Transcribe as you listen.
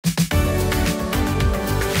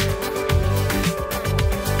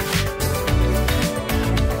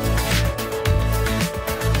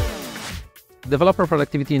Developer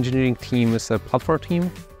productivity engineering team is a platform team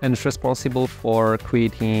and is responsible for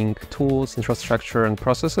creating tools, infrastructure, and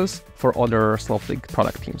processes for other Snowflake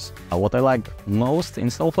product teams. What I like most in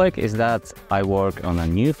Snowflake is that I work on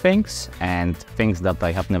new things and things that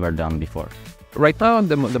I have never done before. Right now,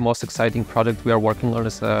 the most exciting project we are working on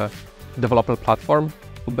is a developer platform.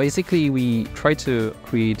 Basically, we try to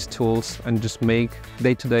create tools and just make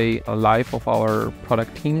day-to-day life of our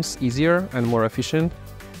product teams easier and more efficient.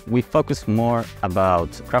 We focus more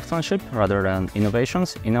about craftsmanship rather than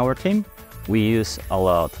innovations in our team. We use a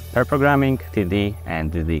lot pair programming, TD,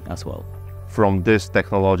 and DD as well. From these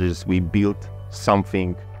technologies, we built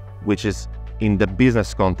something which is, in the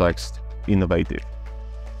business context, innovative.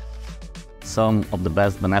 Some of the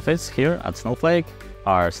best benefits here at Snowflake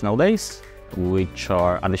are snow days, which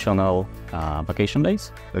are additional vacation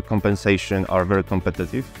days. The compensation are very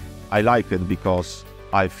competitive. I like it because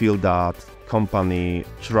I feel that company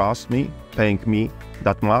trusts me, paying me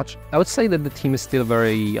that much. I would say that the team is still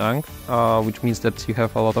very young, which means that you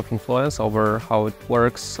have a lot of influence over how it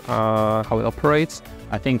works, how it operates.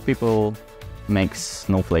 I think people make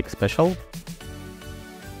Snowflake special.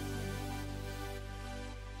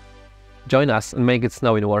 Join us and make it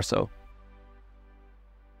snow in Warsaw.